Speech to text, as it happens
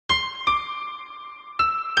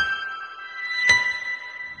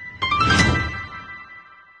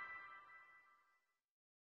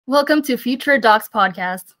Welcome to FutureDocs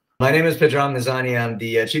podcast. My name is Mizani. I'm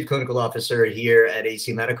the Chief Clinical Officer here at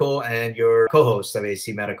AC Medical and your co-host of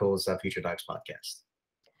AC Medical's FutureDocs podcast.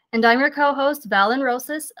 And I'm your co-host, Mizani and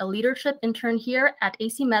Rosas, a leadership intern here at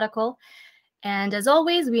AC Medical. And as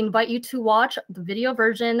always, we invite you to watch the video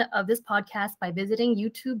version of this podcast by visiting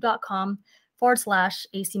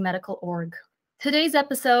youtube.com/acmedical.org. Today's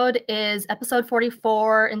episode is episode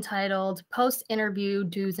 44, entitled Post-Interview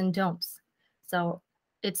Do's and Don'ts. So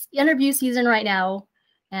it's interview season right now,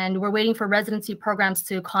 and we're waiting for residency programs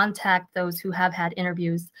to contact those who have had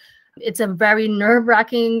interviews. It's a very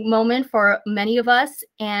nerve-wracking moment for many of us,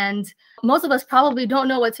 and most of us probably don't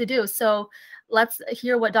know what to do. So let's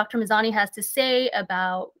hear what Dr. Mizani has to say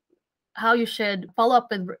about how you should follow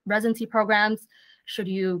up with residency programs. Should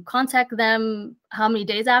you contact them? How many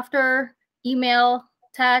days after? Email,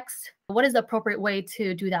 text? What is the appropriate way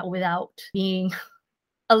to do that without being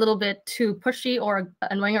a little bit too pushy or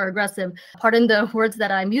annoying or aggressive? Pardon the words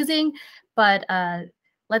that I'm using, but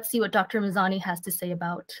let's see what Dr. Mizani has to say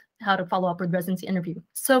about how to follow up with residency interview.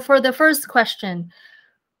 So for the first question,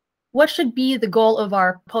 what should be the goal of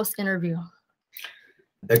our post-interview?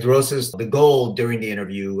 Dr. Rosas, the goal during the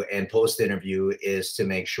interview and post-interview is to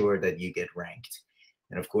make sure that you get ranked.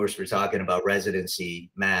 And of course, we're talking about residency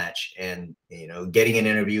match, and getting an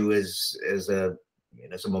interview is a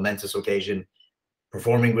it's a momentous occasion.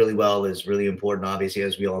 Performing really well is really important, obviously,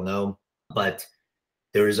 as we all know, but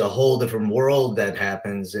there is a whole different world that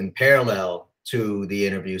happens in parallel to the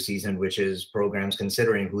interview season, which is programs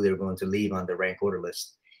considering who they're going to leave on the rank order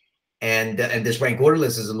list. And this rank order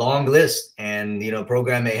list is a long list, and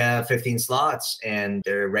program may have 15 slots, and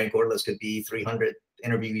their rank order list could be 300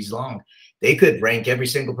 interviewees long. They could rank every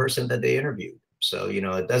single person that they interviewed. So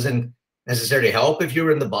it doesn't necessarily help if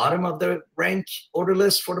you're in the bottom of the rank order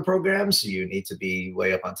list for the programs. You need to be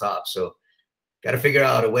way up on top. So got to figure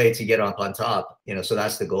out a way to get up on top. So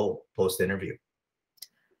that's the goal post-interview.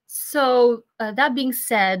 So that being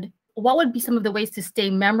said, what would be some of the ways to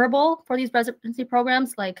stay memorable for these residency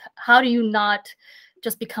programs? Like, how do you not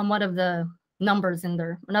just become one of the numbers in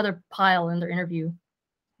another pile in their interview?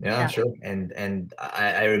 Yeah, sure. And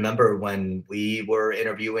I remember when we were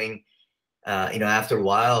interviewing, after a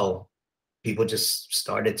while, people just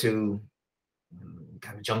started to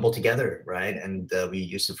kind of jumble together, right? And we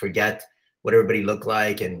used to forget what everybody looked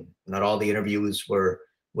like, and not all the interviews were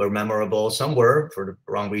memorable. Some were for the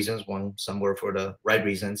wrong reasons, some were for the right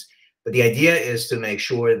reasons. But the idea is to make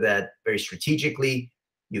sure that very strategically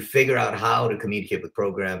you figure out how to communicate with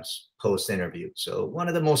programs post-interview. So one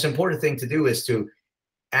of the most important things to do is to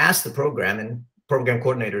ask the program, and program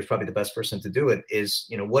coordinator is probably the best person to do it, is,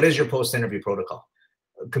 what is your post-interview protocol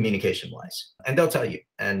communication-wise? And they'll tell you.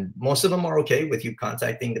 And most of them are okay with you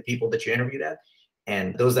contacting the people that you interviewed at.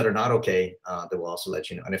 And those that are not okay, they will also let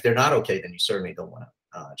you know. And if they're not okay, then you certainly don't want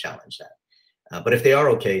to challenge that. But if they are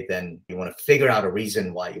okay, then you want to figure out a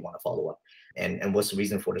reason why you want to follow up. And what's the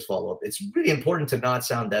reason for this follow-up? It's really important to not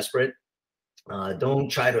sound desperate. Don't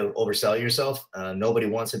try to oversell yourself. Nobody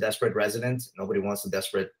wants a desperate resident. Nobody wants a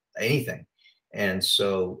desperate anything. And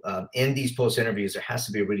so in these post interviews, there has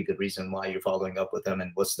to be a really good reason why you're following up with them,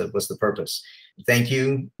 and what's the purpose. Thank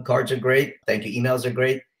you cards are great. Thank you emails are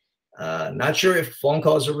great. Not sure if phone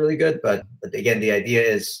calls are really good, but again, the idea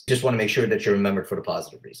is just want to make sure that you're remembered for the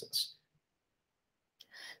positive reasons.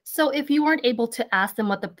 So if you weren't able to ask them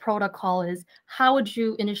what the protocol is, how would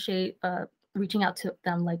you initiate reaching out to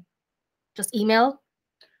them? Like, just email?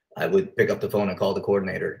 I would pick up the phone and call the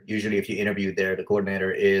coordinator. Usually if you interview there, the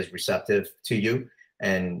coordinator is receptive to you,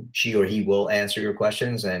 and she or he will answer your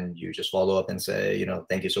questions, and you just follow up and say,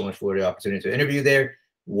 thank you so much for the opportunity to interview there.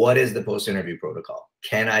 What is the post-interview protocol?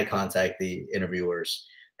 Can I contact the interviewers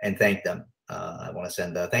and thank them? I want to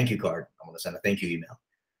send a thank you card. I want to send a thank you email.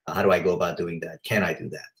 How do I go about doing that? Can I do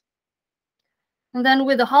that? And then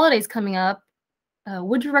with the holidays coming up,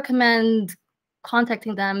 would you recommend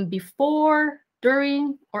contacting them before,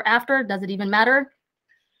 during, or after? Does it even matter?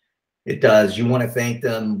 It does. You want to thank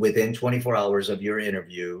them within 24 hours of your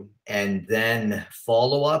interview, and then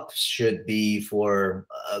follow-up should be for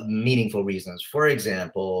meaningful reasons. For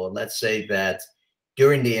example, let's say that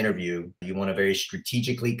during the interview, you want to very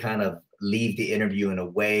strategically kind of leave the interview in a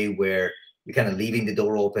way where you're kind of leaving the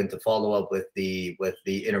door open to follow up with the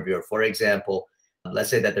interviewer. For example, let's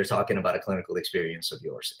say that they're talking about a clinical experience of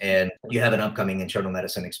yours, and you have an upcoming internal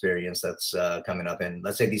medicine experience that's coming up in,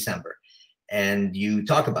 let's say, December. And you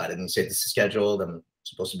talk about it and you say, this is scheduled. I'm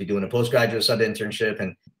supposed to be doing a postgraduate sub-internship.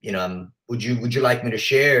 And, would you like me to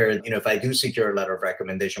share, if I do secure a letter of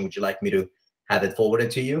recommendation, would you like me to have it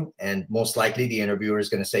forwarded to you? And most likely the interviewer is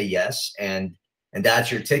going to say yes. And And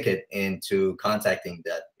that's your ticket into contacting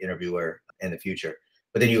that interviewer in the future.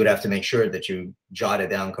 But then you would have to make sure that you jot it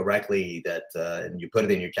down correctly, that and you put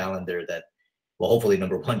it in your calendar that, well, hopefully,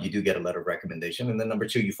 number one, you do get a letter of recommendation. And then number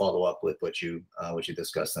two, you follow up with what you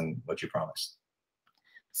discussed and what you promised.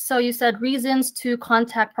 So you said reasons to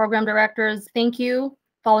contact program directors. Thank you.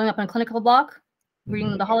 Following up on clinical block,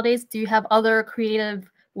 reading the holidays. Do you have other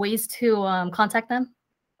creative ways to contact them?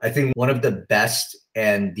 I think one of the best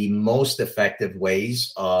and the most effective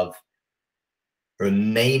ways of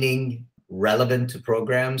remaining relevant to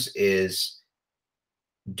programs is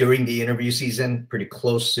during the interview season, pretty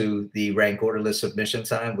close to the rank order list submission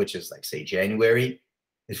time, which is like, say, January,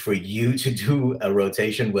 is for you to do a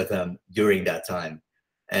rotation with them during that time.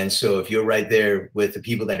 And so if you're right there with the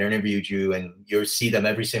people that interviewed you and you see them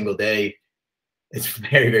every single day, it's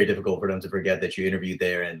very, very difficult for them to forget that you interviewed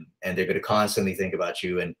there, and they're going to constantly think about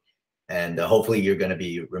you. And hopefully you're going to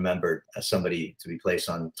be remembered as somebody to be placed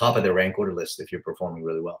on top of their rank order list if you're performing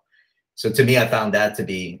really well. So to me, I found that to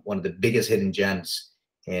be one of the biggest hidden gems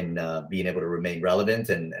in being able to remain relevant,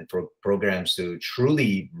 and for programs to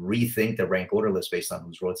truly rethink the rank order list based on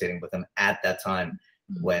who's rotating with them at that time,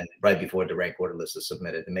 when right before the rank order list is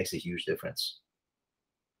submitted. It makes a huge difference.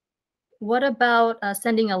 What about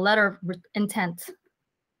sending a letter of intent?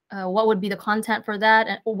 What would be the content for that?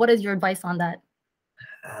 And what is your advice on that?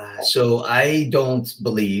 So I don't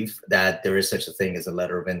believe that there is such a thing as a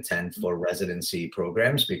letter of intent for residency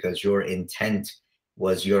programs, because your intent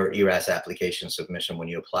was your ERAS application submission. When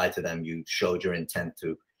you applied to them, you showed your intent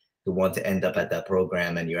to want to end up at that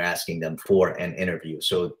program, and you're asking them for an interview.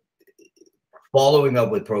 So following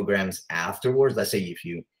up with programs afterwards, let's say if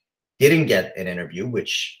you didn't get an interview,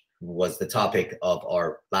 which was the topic of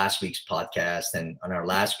our last week's podcast and on our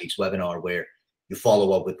last week's webinar, where you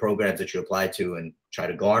follow up with programs that you applied to and try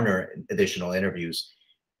to garner additional interviews.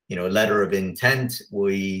 You know, a letter of intent,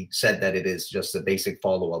 we said that it is just a basic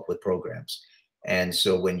follow-up with programs. And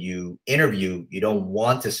so when you interview, you don't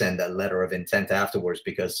want to send a letter of intent afterwards,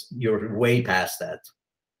 because you're way past that,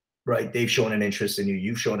 right? They've shown an interest in you.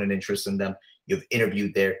 You've shown an interest in them. You've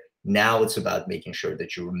interviewed there. Now it's about making sure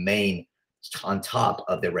that you remain on top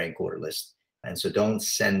of the rank order list. And so don't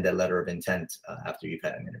send a letter of intent after you've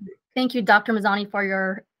had an interview. Thank you, Dr. Mizani, for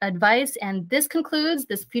your advice. And this concludes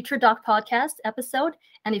this FutureDoc podcast episode.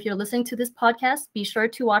 And if you're listening to this podcast, be sure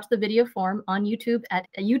to watch the video form on YouTube at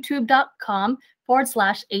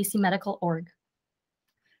youtube.com/acmedical.org.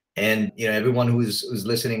 And, you know, everyone who's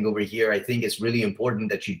listening over here, I think it's really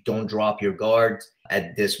important that you don't drop your guard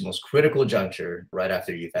at this most critical juncture right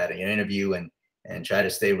after you've had an interview, and try to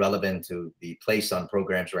stay relevant to be placed on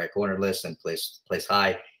programs right corner list and place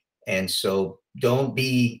high. And so don't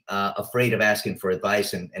be afraid of asking for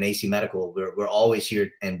advice. And AC Medical, we're always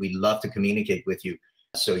here, and we love to communicate with you.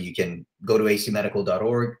 So you can go to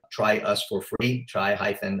acmedical.org, try us for free, try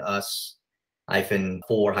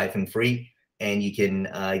 -us-for-free. And you can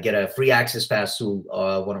get a free access pass to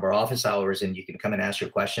one of our office hours, and you can come and ask your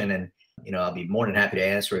question, and you know, I'll be more than happy to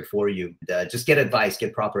answer it for you. Just get advice,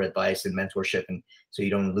 get proper advice and mentorship, and so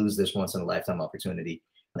you don't lose this once in a lifetime opportunity.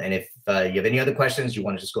 And if you have any other questions, you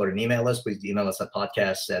want to just go ahead and email us, please email us at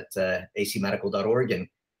podcast@acmedical.org,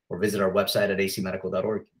 or visit our website at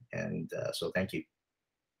acmedical.org. And so thank you.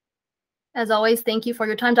 As always, thank you for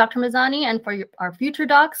your time, Dr. Mizani, and for our future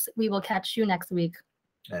docs. We will catch you next week.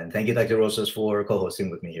 And thank you, Dr. Rosas, for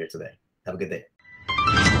co-hosting with me here today. Have a good day.